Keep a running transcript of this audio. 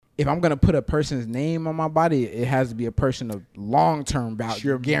if I'm gonna put a person's name on my body, it has to be a person of long-term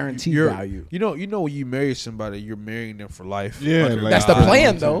value, guaranteed value. You know, when you marry somebody, you're marrying them for life. Yeah, that's the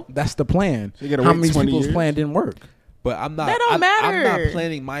plan, though. That's the plan. So how many people's plan didn't work? But I'm not. That don't matter. I'm not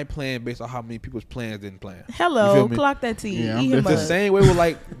planning my plan based on how many people's plans didn't plan. Hello, clock that T. Yeah, Eat him it's the up. same way with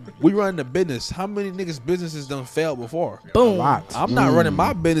like we run the business. How many niggas' businesses done failed before? Boom. A lot. I'm not running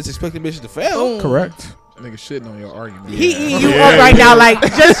my business expecting bitches to fail. Boom. Correct. Nigga shitting on your argument. He eating you up right now. Like,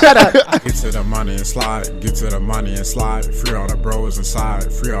 just shut up. Get to the money and slide. Get to the money and slide. Free all the bros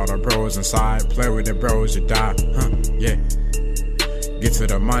inside. Free all the bros inside. Play with the bros, you die. Yeah. Get to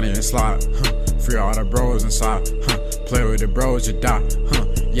the money and slide. Free all the bros inside. Play with the bros, you die.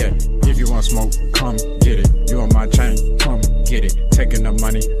 Yeah. If you want smoke, come get it. You on my chain, come get it. Taking the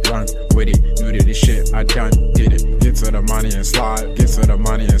money, run with it. New to this shit, I done did it. Get to the money and slide. Get to the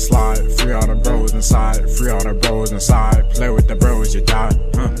money and slide. Free all the bros inside. Free all the bros inside. Play with the bros, you die.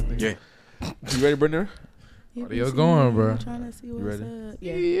 Yeah. You ready, Brenner? Audio's going, bro. I'm trying to see what's ready? up.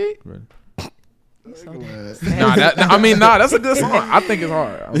 Yeah. Ready. That's a good song. I think it's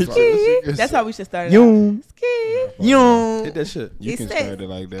hard. I'm sorry. That's how we should start it. Yoom. Yoom. Hit that shit. You can said- start it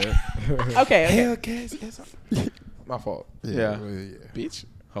like that. Okay. My fault. Yeah. Bitch.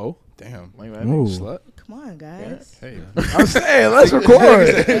 Ho. Damn. Ooh. Slut. Come on, guys. Hey. I'm saying, let's record.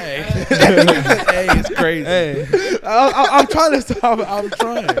 Hey, it's crazy. Hey, I'm trying to stop. I'm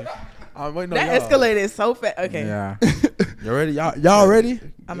trying. I'm waiting on That y'all. escalated so fast. Okay. Yeah. You ready? Y'all ready?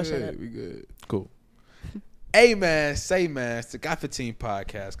 I'm going to shut up. We good. Cool. Hey man, say man, it's the Got 15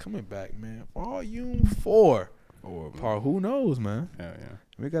 podcast coming back, man. Volume 4. Or who knows, man? Yeah.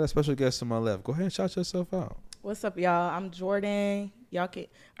 We got a special guest to my left. Go ahead and shout yourself out. What's up, y'all? I'm Jordan. Are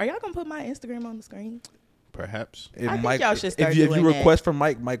y'all going to put my Instagram on the screen? Perhaps. If I think y'all should start if you doing request from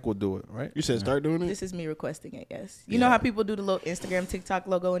Mike will do it, right? You said start doing it? This is me requesting it, yes. You know how people do the little Instagram, TikTok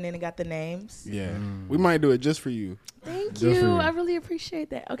logo, and then it got the names? Yeah. We might do it just for you. Thank Just for you. you. I really appreciate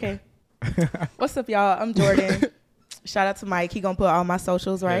that. Okay. What's up, y'all? I'm Jordan. Shout out to Mike. He gonna put all my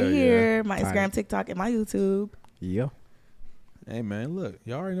socials right Hell here. yeah. My Instagram, TikTok, and my YouTube. Yeah. Hey man, look,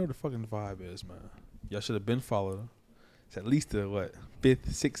 y'all already know what the fucking vibe is, man. Y'all should have been followed. It's at least the 5th,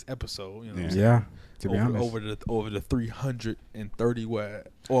 6th episode. You know what I'm saying? Yeah. To be honest. Over the 330 what?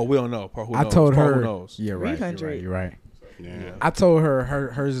 Or we don't know. Who I knows? told Who her. knows? Yeah, right. 300. You're right. Yeah. I told her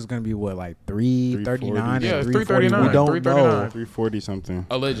hers is gonna be what, like 339? Yeah, it's 339. 339. We don't 339. 340 something.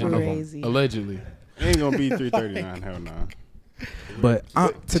 Allegedly. Crazy. Allegedly. It ain't gonna be 339. Hell no. But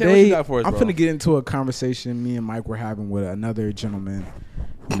what you today, got for us, I'm bro? finna get into a conversation me and Mike were having with another gentleman.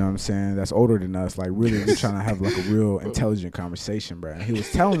 You know what I'm saying? That's older than us. Like, really, we're trying to have like a real intelligent conversation, bro. And he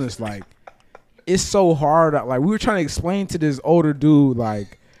was telling us like, it's so hard. Like, we were trying to explain to this older dude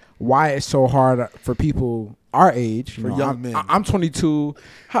like why it's so hard for people our age. For young men. I'm 22.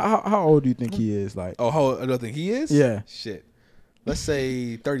 How old do you think he is? Like, Oh, how old do I think he is? Yeah. Shit. Let's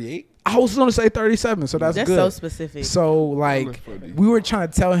say 38. I was gonna say 37. So that's good. so specific. So like, we were trying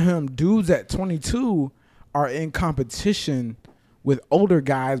to tell him dudes at 22 are in competition with older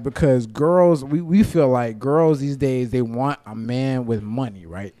guys because girls, we feel like girls these days, they want a man with money,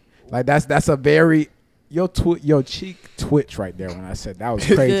 right? Like that's a very your cheek twitch right there when I said that was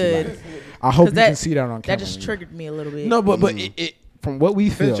crazy. Good. Like, I hope you that- can see that on camera. That just triggered me a little bit. No, but it from what we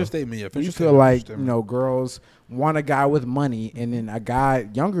feel, Finish your statement. Yeah, finish we your feel statement. like Finish your statement. girls want a guy with money, and then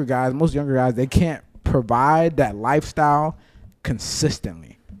most younger guys, they can't provide that lifestyle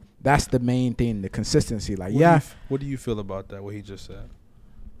consistently. That's the main thing, the consistency. Like, What do you feel about that? What he just said.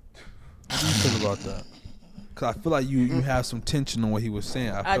 What do you feel about that? Because I feel like you have some tension on what he was saying.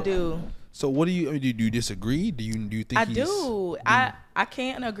 I do. So what do you disagree? Do you think I do. I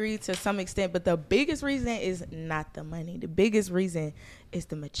can agree to some extent, but the biggest reason is not the money. The biggest reason is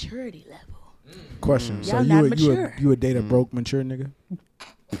the maturity level. question. So Y'all you not would mature. you would date a broke mature nigga?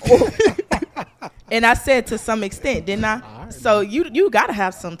 And I said to some extent, didn't I? So you gotta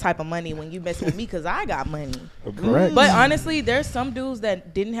have some type of money when you mess with me because I got money. Correct. But honestly, there's some dudes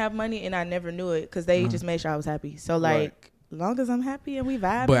that didn't have money and I never knew it because they just made sure I was happy. So like, as long as I'm happy and we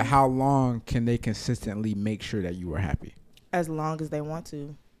vibe, But how long can they consistently make sure that you are happy? as long as they want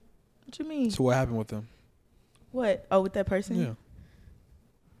to. What you mean? So what happened with them? What? Oh, with that person? Yeah.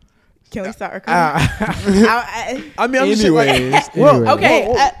 Can we start recording? I mean, I'm just saying, Anyways, like, well,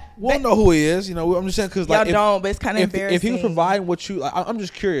 Okay, we'll know who he is. You know, I'm just saying because y'all like don't, but it's kind of if embarrassing. he was providing what you, like, I'm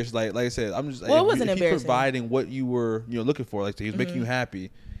just curious. Like I said, I'm just. Well, it wasn't if he's embarrassing. providing what you were, looking for. Like so he was making you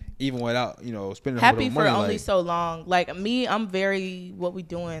happy, even without, spending happy whatever for money, only like, so long. Like me, I'm very what we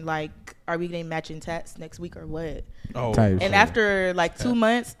doing. Like, are we getting matching tats next week or what? Oh, Type And shit. after like 2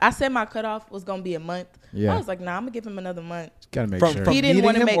 months, I said my cutoff was gonna be a month. Yeah. I was like, nah, I'm gonna give him another month Gotta make from sure. from He didn't meeting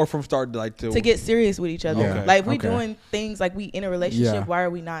wanna him make- or from start like to get serious with each other. Yeah. Like we Okay. doing things like we in a relationship. Yeah. Why are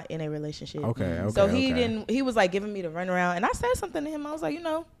we not in a relationship? Okay. So okay, he okay. didn't. He was like giving me the runaround, and I said something to him. I was like,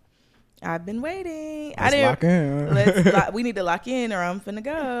 I've been waiting. I Let's didn't. lock in. We need to lock in, or I'm finna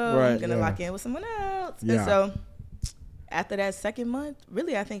go. I'm gonna yeah. lock in with someone else. Yeah. And so after that second month,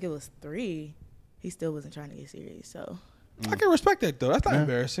 really, I think it was 3. He still wasn't trying to get serious. So I can respect that though. That's not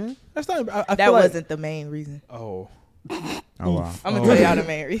embarrassing. That's not. I that feel like- wasn't the main reason. Oh, Oh wow. I'm gonna tell y'all the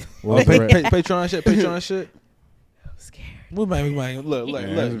main reason. Well, Patreon shit. Patreon shit. I'm scared. We might look. Yeah,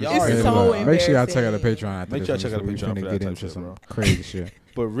 Y'all it's already so know. Make sure y'all check out the embarrassing. Patreon after Make this sure one, y'all check out the so we Patreon finna for that get type into shit, some bro. crazy shit.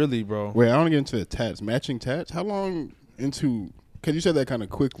 But really, bro. Wait, I want to get into the tats. Matching tats. How long into? Because you said that kind of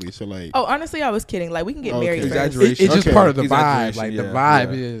quickly. So like, Oh, honestly, I was kidding. Like we can get Okay. married first. Exaggeration. It's just Okay. part of the vibe. Exaggeration, Like the yeah,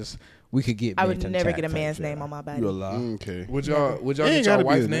 vibe is we could get. I would matching never tat get a type man's shit. name on my body. You a lie. okay. Would y'all It ain't get gotta your be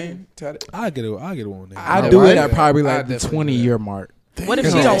wife's the name. name tatted? I get it. I get one name. I No, do I- it at probably I like the definitely 20-year mark. What if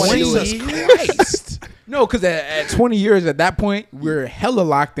she don't want to do it? Jesus Christ. No, because at 20 years, at that point, we're hella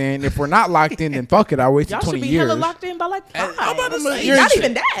locked in. If we're not locked in, then fuck it. I wasted Y'all 20 should be years. hella locked in by like 5. I'm about to say, you're not inter-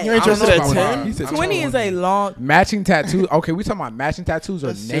 even that. You're interested I at don't know about 10? He said 20 is a long. Matching tattoos. Okay, we talking about matching tattoos or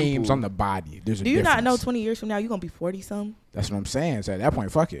That's names simple. on the body. There's a Do you not know difference. 20 years from now you're gonna be 40 something? That's what I'm saying. So at that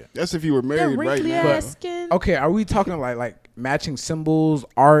point, fuck it. That's if you were That married right wrinkly now. ass skin. Okay, are we talking like matching symbols,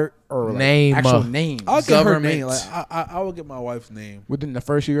 art, or like Name. actual names I'll get her Government. name. Like I will get my wife's name. within the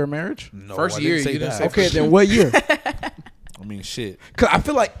first year of marriage? No, First I year, didn't say you didn't that. say Okay, then what year? I mean, shit. Because I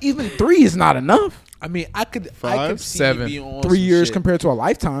feel like even 3 is not enough. I mean, I could 5, see 7, me being on 3 some years shit. compared to a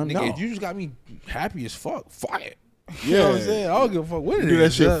lifetime. Nigga, No. if you just got me happy as fuck, fuck it. Yeah. You know what I'm saying? I don't give a fuck what it Do that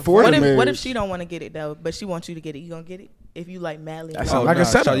is. shit Yeah, for fuck the it. marriage. What if she don't want to get it though, but she wants you to get it? You gonna get it if you like madly? That's Oh, like a nah,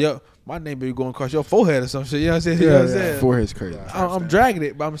 setup. so, yo, my name be going across your forehead or some shit. You know what I'm saying? You know what I'm Yeah, saying? Forehead's crazy. I'm dragging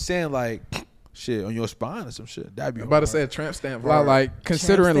it, but I'm saying like shit on your spine or some shit. That'd be I'm about to hard. say a tramp stamp. Like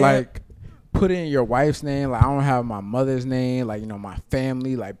considering stamp. like putting your wife's name, like I don't have my mother's name, like my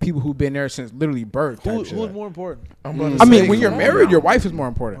family, like people who've been there since literally birth. type Who's shit. more important? I'm about to I mean, say, when you're come on married, now. your wife is more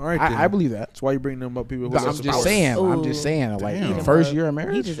important. All right, I then. believe that. That's why you bring them up people. Who But are I'm just spouse. saying. I'm Ooh. just saying. Like Damn. the first year of He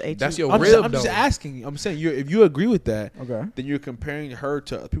marriage. just ate That's you. your I'm rib, just though. asking. I'm saying if you agree with that, Okay. then you're comparing her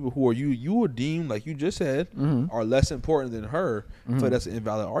to people who are you would deem, like you just said, are less important than her. So that's an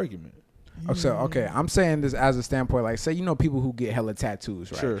invalid argument. Okay, I'm saying this as a standpoint. Like, say people who get hella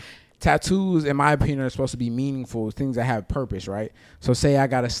tattoos, right? Sure. Tattoos, in my opinion, are supposed to be meaningful, things that have purpose, right? So say I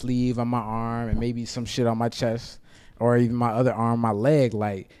got a sleeve on my arm and maybe some shit on my chest or even my other arm, my leg.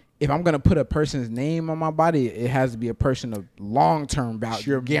 Like, if I'm going to put a person's name on my body, it has to be a person of long-term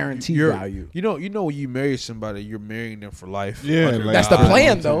value, guaranteed value. You know, when you marry somebody, you're marrying them for life. Yeah, Under like- That's the God.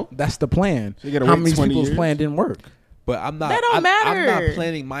 plan, though. That's the plan. So you gotta How wait many 20 people's years? plan didn't work? But I'm not. That don't I'm matter. not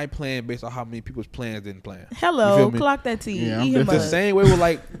planning my plan based on how many people's plans didn't plan. You Hello, feel me? clock that T. Yeah, I'm Eat him The up. same way with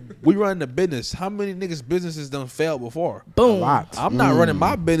like we run the business. How many niggas' businesses done failed before? Boom. A lot. I'm not running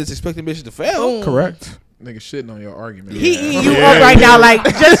my business expecting bitches to fail. Boom. Correct. Nigga shitting on your argument. He eating you up right now. Like,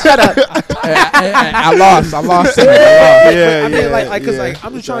 just shut up. I lost. Yeah, I mean, yeah, like, cause yeah. like,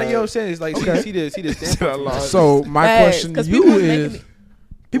 I'm just trying to, you know what I'm saying? It's like, see the standpoint. So my Hey, question to 'cause you people was is, making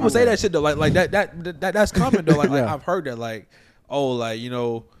People say that shit though, like that's common though. Like Yeah. I've heard that, like, oh, like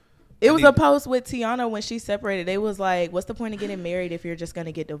It was a post with Tiana when she separated. They was like, "What's the point of getting married if you're just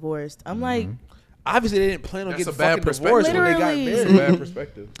gonna get divorced?" I'm like, obviously they didn't plan on That's getting a bad fucking perspective. divorced when they got Literally. It's a married. bad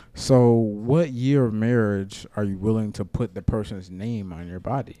perspective. so what year of marriage are you willing to put the person's name on your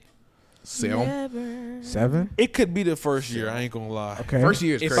body? Sell. never. 7? It could be the first year. I ain't gonna lie. Okay. First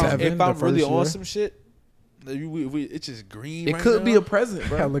year is If crazy. I'm, Seven, if the I'm really first on year. some shit, like, it's just green. It right could now. be a present,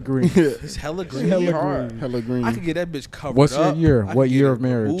 bro. Hella green. It's hella green. Hella hard. Hella green. I could get that bitch covered What's your up. year? I could What get year it of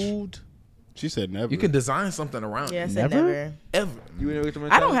marriage? removed. She said never. You can design something around Yeah, I it. said Never? never. Ever. You ain't never get them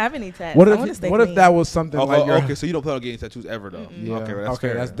I don't have any tats. What I wanna if stay what if clean. that was something like your, okay, so you don't plan on getting tattoos ever though. Yeah. Okay, that's Okay,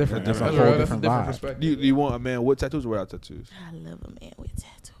 fair. that's different. Yeah, That's a That's, whole a different vibe. perspective. Do you want a man with tattoos or without tattoos? I love a man with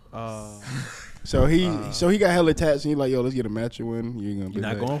tattoos. So he got hella tats and he like, yo, let's get a matching one. You ain't gonna be You're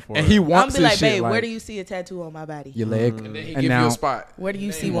not like, going for and it. he I'm wants be this like, shit babe, like where do you see a tattoo on my body? your leg, And then he and give now you a spot. Where do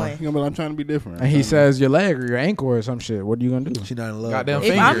you see you one? gonna be like, I'm trying to be different. and he says your leg or your ankle or some shit. What are you gonna do? She not in love. Goddamn bro.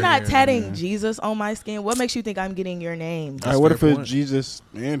 If finger. I'm not tatting Jesus on my skin, what makes you think I'm getting your name? all right, what fair if it's point. Jesus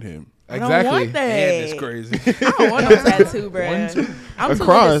and him? I don't want that. And it's crazy. I don't want no tattoo, bro. I'm too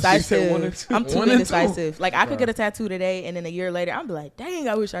Across. indecisive. One and two. I'm too One and indecisive. Like I could get a tattoo today, and then a year later, I'm be like, dang,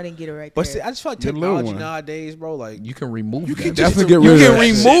 I wish I didn't get it right But there. see, I just feel like Your little technology one. nadays, bro. Like You can remove you that. can Definitely just get you rid of can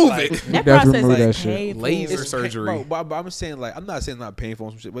that shit. remove Like, it. that definitely process remove is that shit. painful. Laser It's surgery. But I'm saying like I'm not saying it's not painful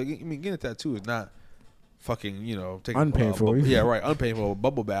and some shit, but I mean getting a tattoo is not fucking taking Unpainful. yeah, right, unpainful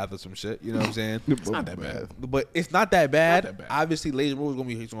bubble bath or some shit. You know what I'm saying? It's not that bad. But it's not that bad. that bad. Obviously, laser removal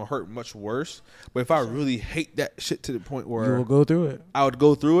is gonna hurt much worse. But if I really hate that shit to the point You where will go through it. I would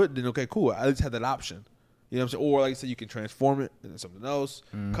go through it, then okay, cool. I at least have that option. You know what I'm saying? Or like I said, you can transform it into something else,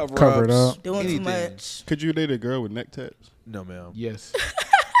 Cover it up. Doing anything. too much. Could you date a girl with neck tats? No, ma'am. Yes.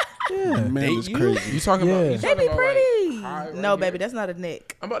 Man, Date that's you? crazy. You talking Yeah. about? You They talking be about, pretty. Like, high right No, here? baby, that's not a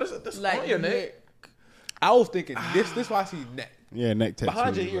neck. I'm about to say this Like on your neck. I was thinking this. This is why I see neck. Yeah, neck tattoos.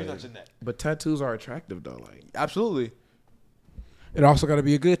 Behind your ear is like- not your neck. But tattoos are attractive though. Like Absolutely. It also got to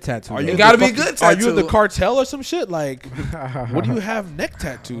be a good tattoo. Are though. you gotta be a fucking- good Are you in the tattoo. cartel or some shit? Like, what do you have neck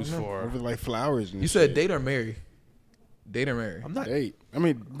tattoos for? Over like flowers and you said, shit. date or marry? Date or marry? I'm not. Date. I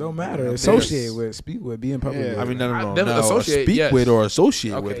mean, Don't matter. Yeah, Associate with, speak with, be in public. Yeah. with. I mean, no. Them associate, Speak yes. with or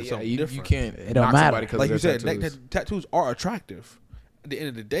associate with Okay, is yeah, something you different. can't. It don't knock matter. somebody 'cause Like of you their said, tattoos. tattoos are attractive. At the end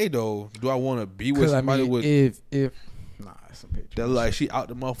of the day, though, do I want to be with Because I somebody mean, with if nah, it's a picture. that like she out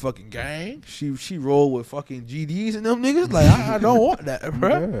the motherfucking gang? She roll with fucking GDs and them niggas. Like I don't want that, I'm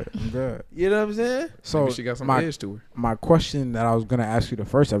bro. good. I'm good. You know what I'm saying? So Maybe she got some my edge to her. my question that I was gonna ask you the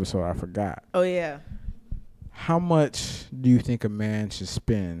first episode, I forgot. Oh yeah. How much do you think a man should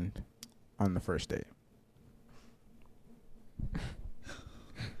spend on the first date?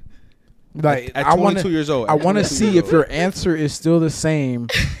 Like At I want 22 years old. I at want to 22 see years if old. your answer is still the same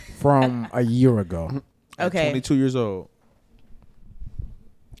from a year ago. At Okay. 22 years old.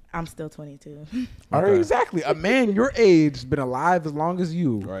 I'm still 22. All right, exactly. A man your age has been alive as long as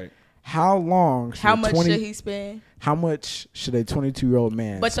you. Right. How long? Should How a much 20 should he spend? How much should a 22-year-old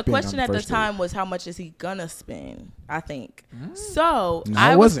man? But the spend on question at the first date? time was, how much is he gonna spend? I think. So No,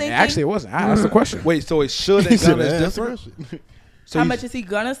 I it was wasn't. thinking, Actually, it wasn't. I asked the question. Wait, so it should He and said gonna is ask the different? question. So how you- much is he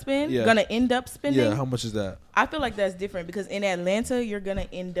gonna spend? Yeah. Gonna end up spending? Yeah, how much is that? I feel like that's different because in Atlanta, you're gonna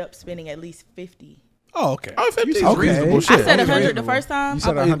end up spending at least 50. Oh, okay. Oh, 50 is Okay. reasonable I shit. I said Okay. 100 the first time You said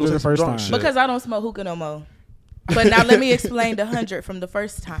thought you 100 the was first drunk time. shit. because I don't smoke hookah no more. But now let me explain the 100 from the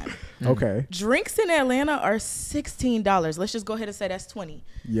first time. Okay. Drinks in Atlanta are $16. Let's just go ahead and say that's 20.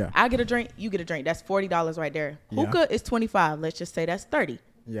 Yeah. I get a drink, you get a drink. That's $40 right there. Yeah. Hookah is 25. Let's just say that's 30.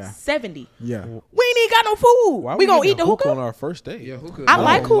 Yeah. 70. Yeah. We ain't even got no food. Why we gonna getting eat the a hookah hookah? on our first date? Yeah, hookah. I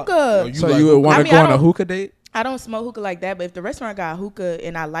like hookah. You So like you would want I to mean, go I on a don't- hookah date? I don't smoke hookah like that, but if the restaurant got hookah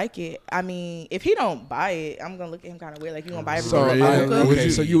and I like it, I mean, if he don't buy it, I'm gonna look at him kind of weird. Like, you gonna buy So, everything? yeah, hookah? okay,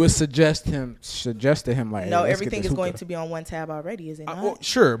 so you would suggest to him like, hey, No, let's get everything this is going hookah. to be on one tab already, is it not? Well,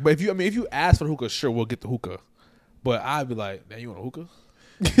 sure, but if you ask for the hookah, sure, we'll get the hookah. But I'd be like, man, you want a hookah?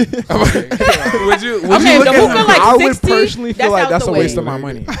 would you? Okay, look the at hookah him? like I would 60, personally feel like out that's the a waste way. of my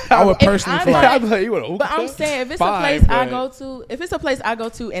money. I would personally I'm feel like- like I'd be like, you want a hookah? But I'm saying, if it's Fine, a place I but- go to, if it's a place I go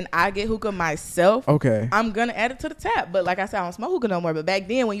to and I get hookah myself, okay. I'm gonna add it to the tab. But like I said, I don't smoke hookah no more. But back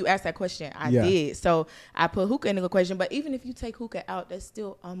then, when you asked that question, I Yeah. did. So I put hookah in the equation. But even if you take hookah out, that's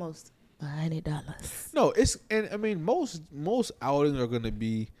still almost $100. No, it's and I mean most outings are gonna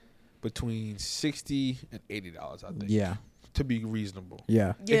be between $60 and $80. I think. Yeah. To be reasonable.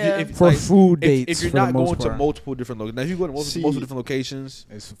 Yeah. Yeah. For food dates, if you're for the not most going to part. multiple different locations, now if you go to See, multiple different locations,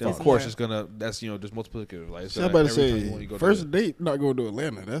 It's then of fuck. course more. it's gonna there's multiplicative. Like it's So I'm gonna- about to every time you wanna say, go to first it. date, not going to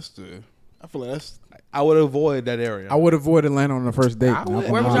Atlanta. That's the. I feel like that's. I would avoid that area. I would avoid Atlanta on the first date. I would-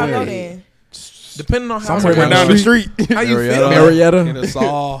 Where would y'all go then? Depending on how Somewhere down the street. How you Marietta. feel? Marietta. in a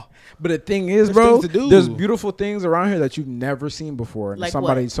saw. But the thing is, There's bro, things to do. there's beautiful things around here that you've never seen before. And Like if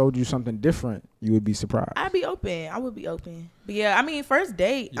somebody what? told you something different, you would be surprised. I'd be open. I would be open. But yeah, I mean, first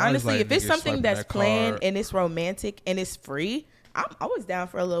date, Y'all honestly, like if it's niggas something swiping that's that planned card. and it's romantic and it's free, I'm always down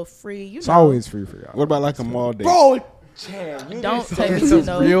for a little free. You It's know, always free for y'all. What about like a mall date? Bro, don't take me to some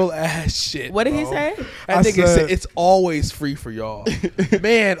no. real ass shit. What did he bro. say? That I nigga said said- it's always free for y'all.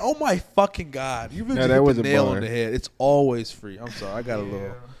 Man, oh my fucking God. You really Nah, hit that the was a nail bar. on the head. It's always free. I'm sorry. I got a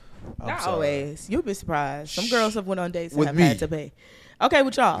little. I'm Not sorry. always. You'll be surprised. Some girls have went on dates and With have me. had to pay. Okay,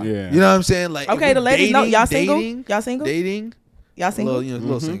 with y'all. Yeah. You know what I'm saying? Like, Okay, if the we ladies know. dating- Y'all single? dating- Y'all single? Dating. Y'all A single? little, you know,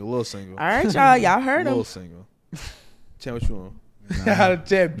 little Mhm. single, little single. All right, y'all. Y'all heard Little him. single. Chan, what you on?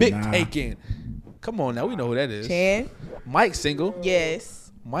 Chan, big Nah. taking. Come on now, we know who that is. Chan. Mike single.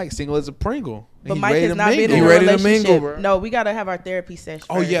 Yes. Mike single as a Pringle. But He Mike ready has to not been mingle. in He a ready to relationship. mingle, bro. No, we gotta have our therapy session.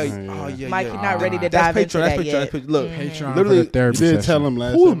 Oh yeah, first. Yeah. oh yeah. Mike yeah. is not ready to That's dive into Patreon. that That's yet. Patreon. Look, Patreon literally, for the therapy You did session. tell him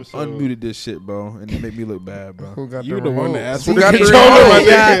last who episode. unmuted this shit, bro, and it made me look bad, bro. Who got You the the one that remote? asked Who for the got the controller, remote? my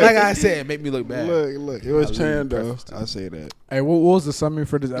Yeah, nigga. like I said, it made me look bad. Look, it was I'll leave Chan the though. preface to I say that. Hey, what was the summary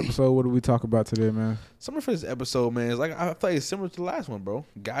for this episode? What did we talk about today, man? Something for this episode, man, is like I feel like it's similar to the last one, bro.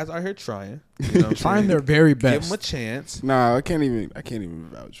 Guys out here trying, you know what I'm Trying saying? their very Give them best. a chance. Nah, I can't even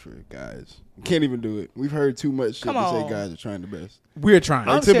vouch for it, guys. Can't even do it. We've heard too much shit Come to on. say guys are trying the best. We're trying.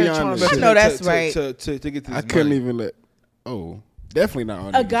 I'm saying to be trying honest. my best I know that's to right. To get this I couldn't money. even let. Oh, definitely not. All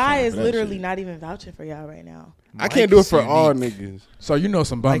A niggas guy trying is for that literally shit. not even vouching for y'all right now. I can't do it for all unique. niggas. So you know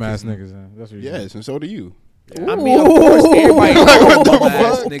some bum Mike ass is- niggas. Then. That's what you Yes, and so do you. I mean, of course, everybody knows bum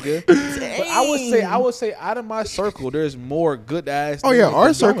ass nigga. But I would say, out of my circle, there's more good ass. Oh yeah, niggas our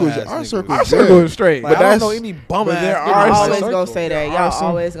than circle is bum-ass our niggas. circle. Our is circle good. is straight. Like, But I don't know that's- any bum but ass. there niggas are in Y'all my always circle. gonna say that. There are Y'all some-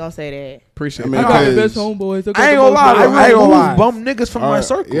 always gonna say that. Appreciate I it. mean, I got the because- best homeboys. I ain't gonna lie. I ain't gonna lie. Bum niggas from my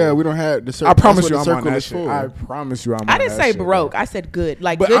circle. Yeah, we don't have the circle. I promise you, that's I'm what on the that circle shit. is I for. promise you, I'm on I didn't that say shit, broke. bro. I said good.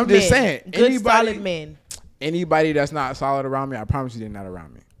 Like But good I'm just men. saying, Good anybody- solid men. Anybody that's not solid around me, I promise you, they're not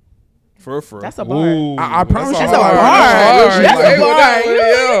around me. For real. That's a bar. I promise you. That's a bar. That's That's a bar.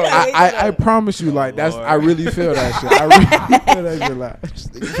 I promise you, like that's. I really feel that shit. I really feel that shit. Like,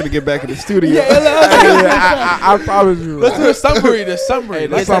 You finna get back in the studio. I promise you. Let's do like- a summary. The summary. Hey,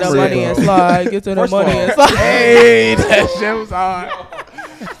 Let's Get to the summary, money bro. and slide. Get to the First of money all- and slide. Hey, that shit was hard.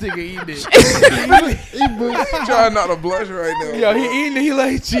 Nigga eating it. Trying not to blush right now. Yo, he eating. He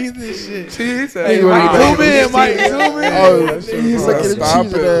like cheese and shit. Cheese. Hey, Mike, Mike, zoom in, Mike. Zoom in. Oh, that shit he's was like hard. in Stop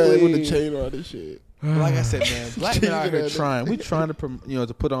cheese it, with the please. chain on this shit. Like I said, man, black men out here Cheese. trying. We trying to,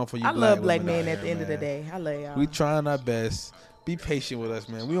 to put on for you. I love black women men out at the here, end of the man. day. I love y'all. We trying our best. Be patient with us,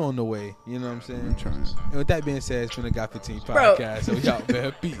 man. We on the way. You know what I'm saying? I'm trying. And with that being said, it's been a Got 15 Bro. podcast. So y'all,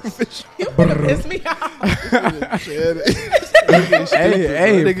 man, peace. You finna piss me off.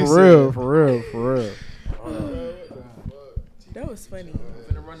 Hey, for real. That was funny.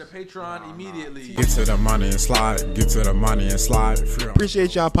 Gonna run the Patreon immediately. Get to the money and slide. Get to the money and slide. Free on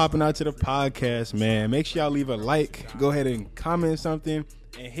Appreciate y'all popping out to the podcast, man. Make sure y'all leave a like. Go ahead and comment something.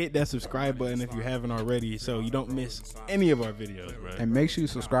 And hit that subscribe button if you haven't already so you don't miss any of our videos, bro. And make sure you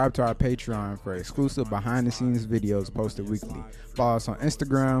subscribe to our Patreon for exclusive behind-the-scenes videos posted weekly. Follow us on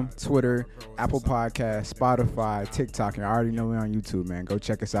Instagram, Twitter, Apple Podcasts, Spotify, TikTok, and I already know we're on YouTube, man. Go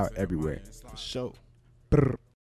check us out everywhere. Show. Brr.